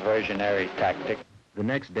been a diversionary tactic. The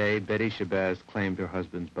next day, Betty Shabazz claimed her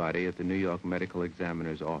husband's body at the New York Medical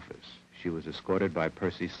Examiner's office. She was escorted by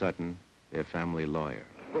Percy Sutton, their family lawyer.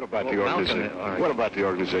 What about the organization? What about the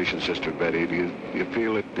organization, Sister Betty? Do you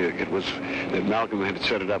feel that Malcolm had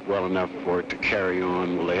set it up well enough for it to carry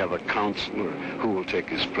on? Will they have a counselor? Who will take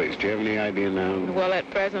his place? Do you have any idea now? Well, at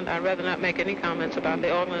present, I'd rather not make any comments about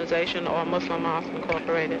the organization or Muslim Mosque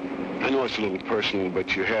Incorporated. I know it's a little personal,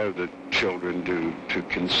 but you have the children to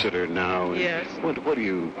consider now. Yes.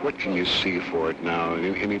 What can you see for it now?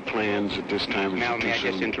 Any plans at this time? Now, may I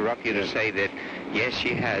just interrupt you to say that, yes,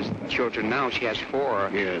 she has children now. She has 4.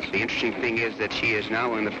 Yes. The interesting thing is that she is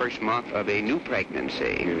now in the first month of a new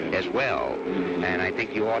pregnancy as well. And I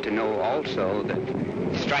think you ought to know also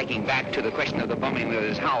that, striking back to the question of the bombing of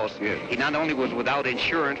his house, he not only was without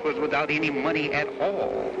insurance, was without any money at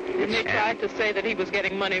all. And they tried to say that he was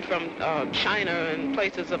getting money from China and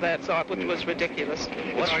places of that sort, which was ridiculous.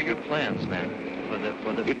 What are your plans, then,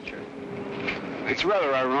 for the future? It's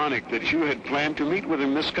rather ironic that you had planned to meet with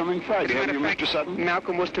him this coming Friday. As a matter of fact, Mr. Sutton?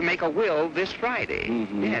 Malcolm was to make a will this Friday.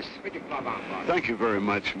 Yes. Thank you very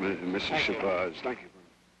much, Mrs. Shabazz. Thank you.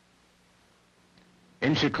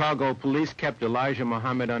 In Chicago, police kept Elijah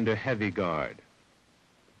Muhammad under heavy guard.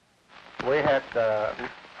 We had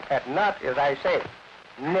not, as I said,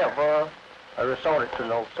 never resorted to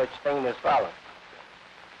no such thing as violence.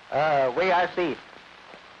 Way I see it,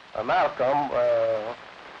 Malcolm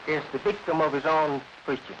is the victim of his own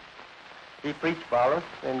preaching. He preached violence,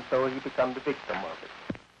 and so he became the victim of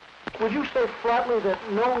it. Would you say flatly that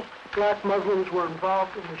no black Muslims were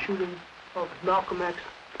involved in the shooting of Malcolm X?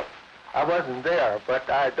 I wasn't there, but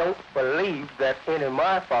I don't believe that any of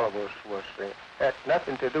my followers was there. Had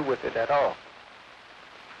nothing to do with it at all.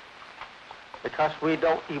 Because we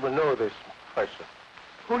don't even know this person.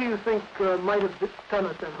 Who do you think might have done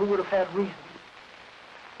it then? Who would have had reason?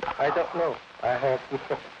 I don't know. I have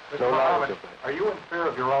no knowledge of it. Are you in fear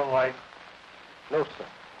of your own life? No, sir.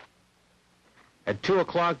 At 2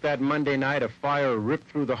 o'clock that Monday night, a fire ripped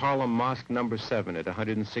through the Harlem Mosque number 7 at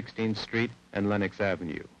 116th Street and Lenox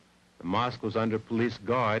Avenue. The mosque was under police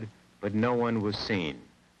guard, but no one was seen.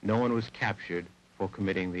 No one was captured for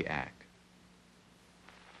committing the act.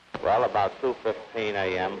 Well, about 2:15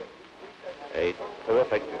 a.m., a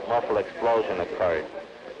terrific muffled explosion occurred,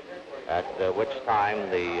 at which time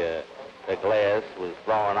the glass was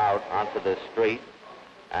blown out onto the street,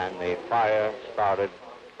 and the fire started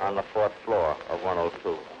on the 4th floor of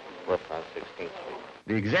 102 West 16th Street.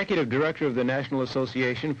 The executive director of the National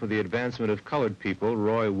Association for the Advancement of Colored People,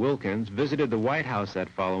 Roy Wilkins, visited the White House that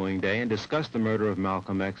following day and discussed the murder of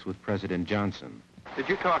Malcolm X with President Johnson. Did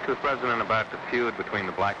you talk to the president about the feud between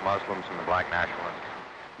the black Muslims and the black nationalists?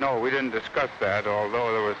 No, we didn't discuss that,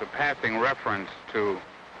 although there was a passing reference to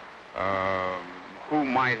who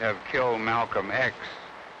might have killed Malcolm X,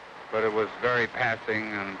 but it was very passing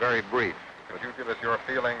and very brief. Could you give us your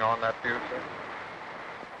feeling on that feud, sir?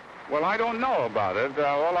 Well, I don't know about it.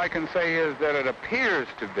 All I can say is that it appears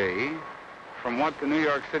to be, from what the New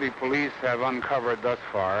York City police have uncovered thus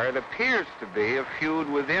far, it appears to be a feud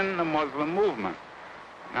within the Muslim movement.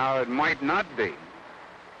 Now, it might not be,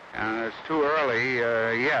 and it's too early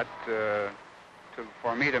yet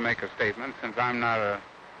for me to make a statement, since I'm not a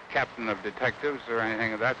captain of detectives or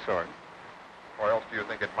anything of that sort. Or else do you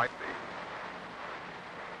think it might be?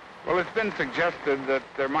 Well, it's been suggested that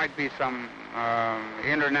there might be some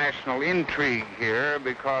international intrigue here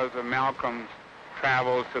because of Malcolm's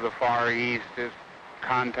travels to the Far East, his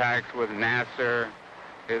contacts with Nasser,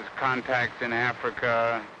 his contacts in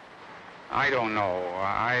Africa. I don't know.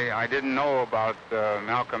 I didn't know about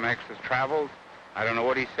Malcolm X's travels. I don't know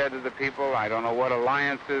what he said to the people. I don't know what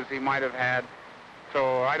alliances he might have had.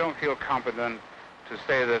 So I don't feel competent to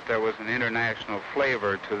say that there was an international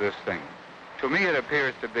flavor to this thing. To me, it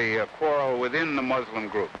appears to be a quarrel within the Muslim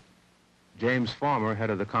group. James Farmer, head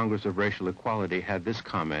of the Congress of Racial Equality, had this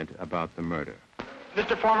comment about the murder.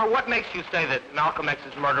 Mr. Farmer, what makes you say that Malcolm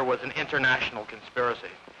X's murder was an international conspiracy?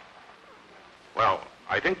 Well,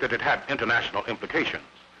 I think that it had international implications.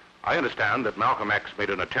 I understand that Malcolm X made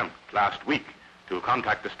an attempt last week to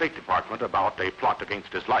contact the State Department about a plot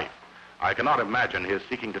against his life. I cannot imagine his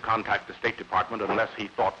seeking to contact the State Department unless he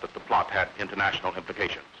thought that the plot had international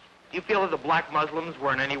implications. Do you feel that the black Muslims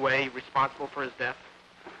were in any way responsible for his death?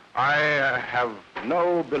 I have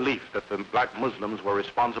no belief that the black Muslims were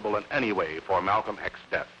responsible in any way for Malcolm X's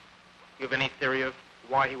death. Do you have any theory of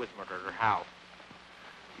why he was murdered or how?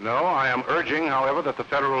 No, I am urging, however, that the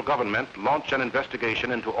federal government launch an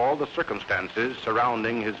investigation into all the circumstances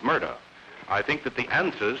surrounding his murder. I think that the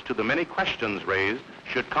answers to the many questions raised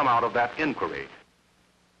should come out of that inquiry.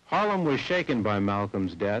 Harlem was shaken by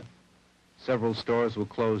Malcolm's death. Several stores were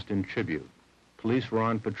closed in tribute. Police were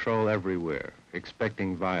on patrol everywhere,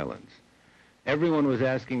 expecting violence. Everyone was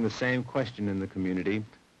asking the same question in the community: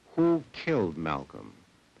 who killed Malcolm?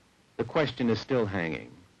 The question is still hanging.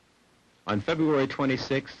 On February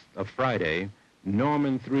 26th, a Friday,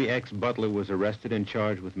 Norman 3X Butler was arrested and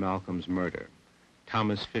charged with Malcolm's murder.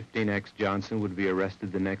 Thomas 15X Johnson would be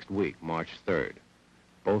arrested the next week, March 3rd.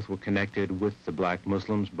 Both were connected with the black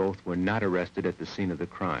Muslims. Both were not arrested at the scene of the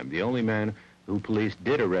crime. The only man who police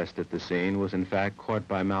did arrest at the scene was in fact caught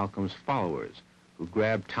by Malcolm's followers, who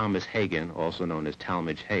grabbed Thomas Hagan, also known as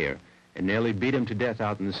Talmadge Hayer, and nearly beat him to death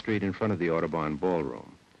out in the street in front of the Audubon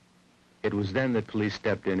Ballroom. It was then that police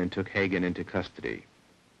stepped in and took Hagan into custody.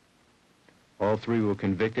 All three were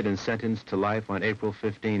convicted and sentenced to life on April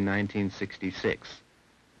 15, 1966.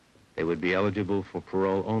 They would be eligible for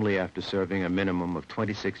parole only after serving a minimum of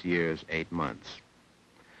 26 years, 8 months.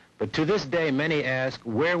 But to this day, many ask,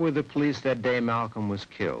 where were the police that day Malcolm was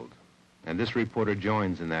killed? And this reporter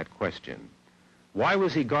joins in that question. Why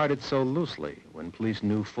was he guarded so loosely when police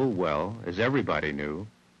knew full well, as everybody knew,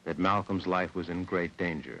 that Malcolm's life was in great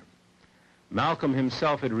danger? Malcolm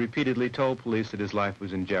himself had repeatedly told police that his life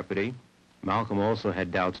was in jeopardy. Malcolm also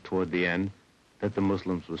had doubts toward the end that the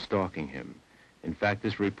Muslims were stalking him. In fact,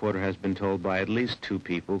 this reporter has been told by at least 2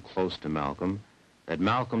 people close to Malcolm that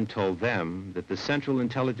Malcolm told them that the Central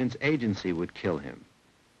Intelligence Agency would kill him.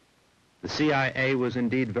 The CIA was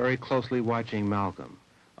indeed very closely watching Malcolm.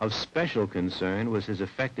 Of special concern was his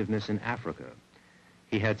effectiveness in Africa.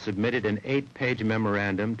 He had submitted an 8-page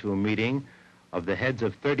memorandum to a meeting of the heads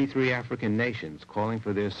of 33 African nations calling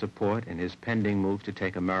for their support in his pending move to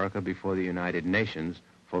take America before the United Nations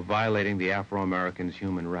for violating the Afro-Americans'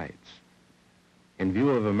 human rights. In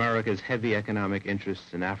view of America's heavy economic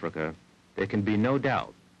interests in Africa, there can be no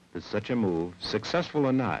doubt that such a move, successful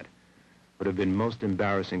or not, would have been most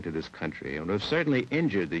embarrassing to this country and would have certainly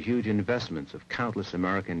injured the huge investments of countless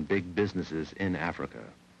American big businesses in Africa.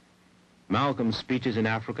 Malcolm's speeches in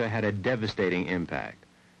Africa had a devastating impact.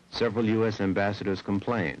 Several U.S. ambassadors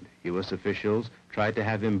complained. U.S. officials tried to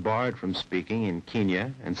have him barred from speaking in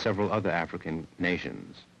Kenya and several other African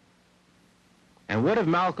nations. And what of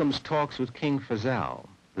Malcolm's talks with King Faisal,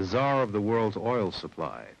 the czar of the world's oil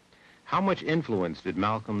supply? How much influence did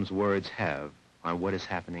Malcolm's words have on what is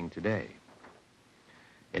happening today?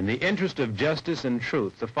 In the interest of justice and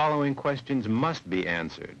truth, the following questions must be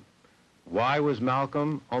answered. Why was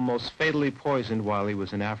Malcolm almost fatally poisoned while he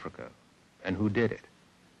was in Africa? And who did it?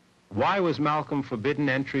 Why was Malcolm forbidden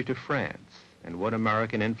entry to France? And what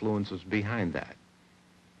American influence was behind that?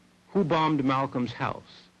 Who bombed Malcolm's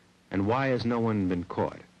house? And why has no one been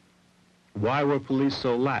caught? Why were police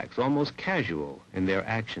so lax, almost casual, in their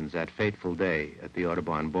actions that fateful day at the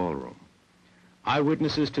Audubon Ballroom?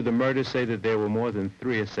 Eyewitnesses to the murder say that there were more than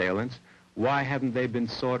 3 assailants. Why haven't they been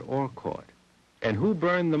sought or caught? And who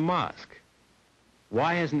burned the mosque?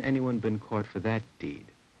 Why hasn't anyone been caught for that deed?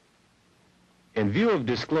 In view of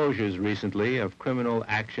disclosures recently of criminal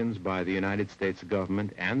actions by the United States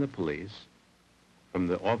government and the police, from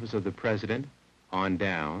the office of the president on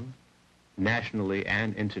down, nationally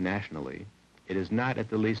and internationally, it is not at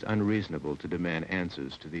the least unreasonable to demand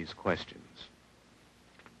answers to these questions.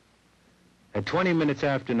 At 20 minutes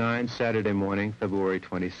after 9, Saturday morning, February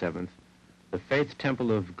 27th, the Faith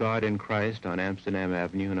Temple of God in Christ on Amsterdam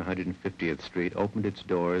Avenue and 150th Street opened its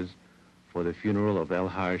doors for the funeral of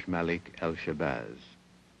Hajj Malik El Shabazz.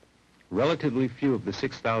 Relatively few of the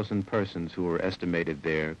 6,000 persons who were estimated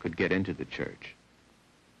there could get into the church.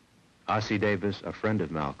 Ossie Davis, a friend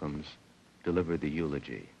of Malcolm's, delivered the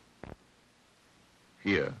eulogy.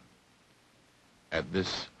 Here, at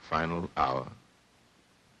this final hour,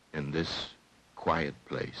 in this quiet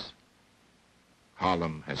place,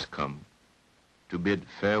 Harlem has come to bid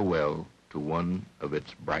farewell to one of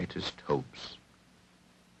its brightest hopes,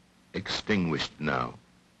 extinguished now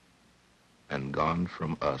and gone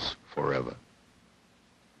from us forever.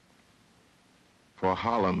 For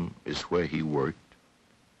Harlem is where he worked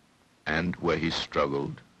and where he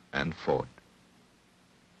struggled and fought.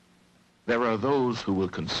 There are those who will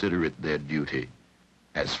consider it their duty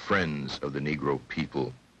as friends of the Negro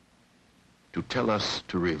people to tell us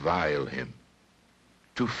to revile him,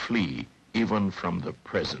 to flee even from the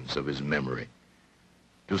presence of his memory,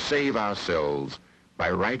 to save ourselves by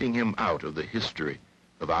writing him out of the history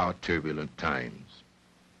of our turbulent times.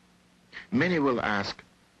 Many will ask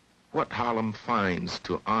what Harlem finds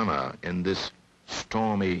to honor in this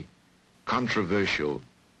stormy, controversial,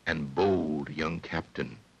 and bold young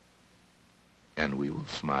captain, and we will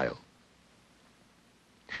smile.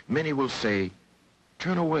 Many will say,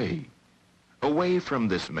 turn away, away from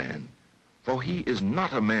this man, for he is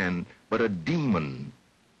not a man, but a demon,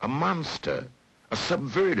 a monster, a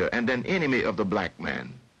subverter, and an enemy of the black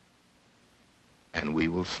man. And we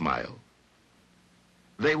will smile.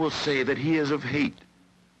 They will say that he is of hate,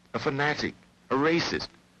 a fanatic, a racist,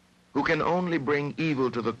 who can only bring evil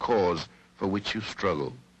to the cause for which you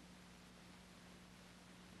struggle.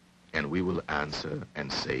 And we will answer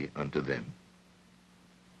and say unto them,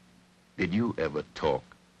 did you ever talk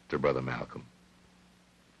to Brother Malcolm?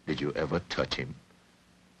 Did you ever touch him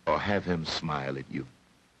or have him smile at you?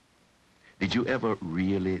 Did you ever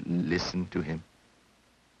really listen to him?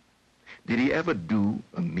 Did he ever do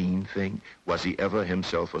a mean thing? Was he ever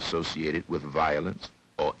himself associated with violence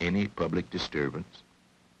or any public disturbance?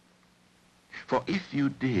 For if you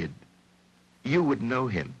did, you would know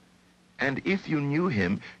him. And if you knew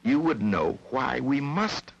him, you would know why we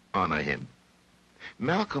must honor him.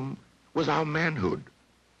 Malcolm was our manhood,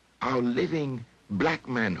 our living black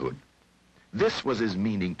manhood. This was his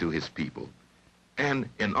meaning to his people. And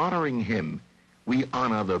in honoring him, we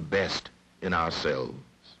honor the best in ourselves.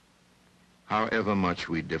 However much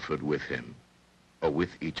we differed with him, or with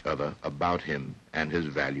each other about him and his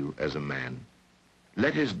value as a man,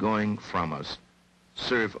 let his going from us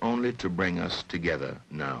serve only to bring us together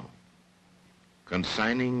now.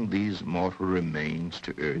 Consigning these mortal remains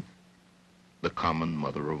to earth, the common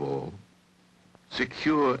mother of all,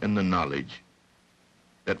 secure in the knowledge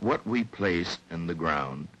that what we place in the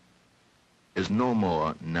ground is no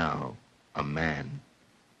more now a man,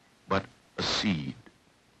 but a seed,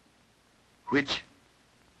 which,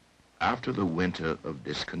 after the winter of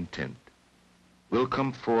discontent, will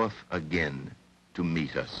come forth again to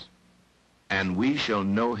meet us, and we shall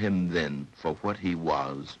know him then for what he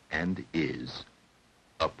was and is,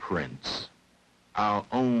 a prince, our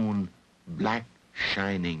own black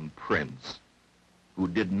shining prince, who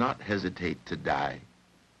did not hesitate to die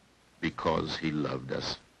because he loved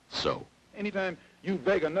us so. Anytime you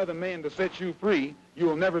beg another man to set you free, you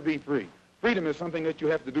will never be free. Freedom is something that you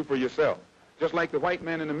have to do for yourself. Just like the white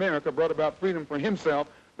man in America brought about freedom for himself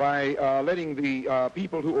by letting the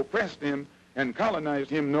people who oppressed him and colonized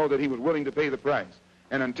him know that he was willing to pay the price.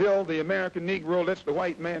 And until the American Negro lets the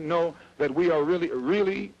white man know that we are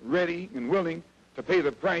really ready and willing to pay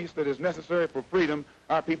the price that is necessary for freedom,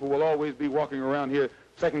 our people will always be walking around here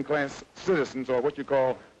second-class citizens, or what you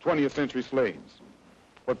call 20th century slaves.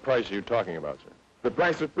 What price are you talking about, sir? The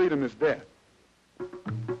price of freedom is death.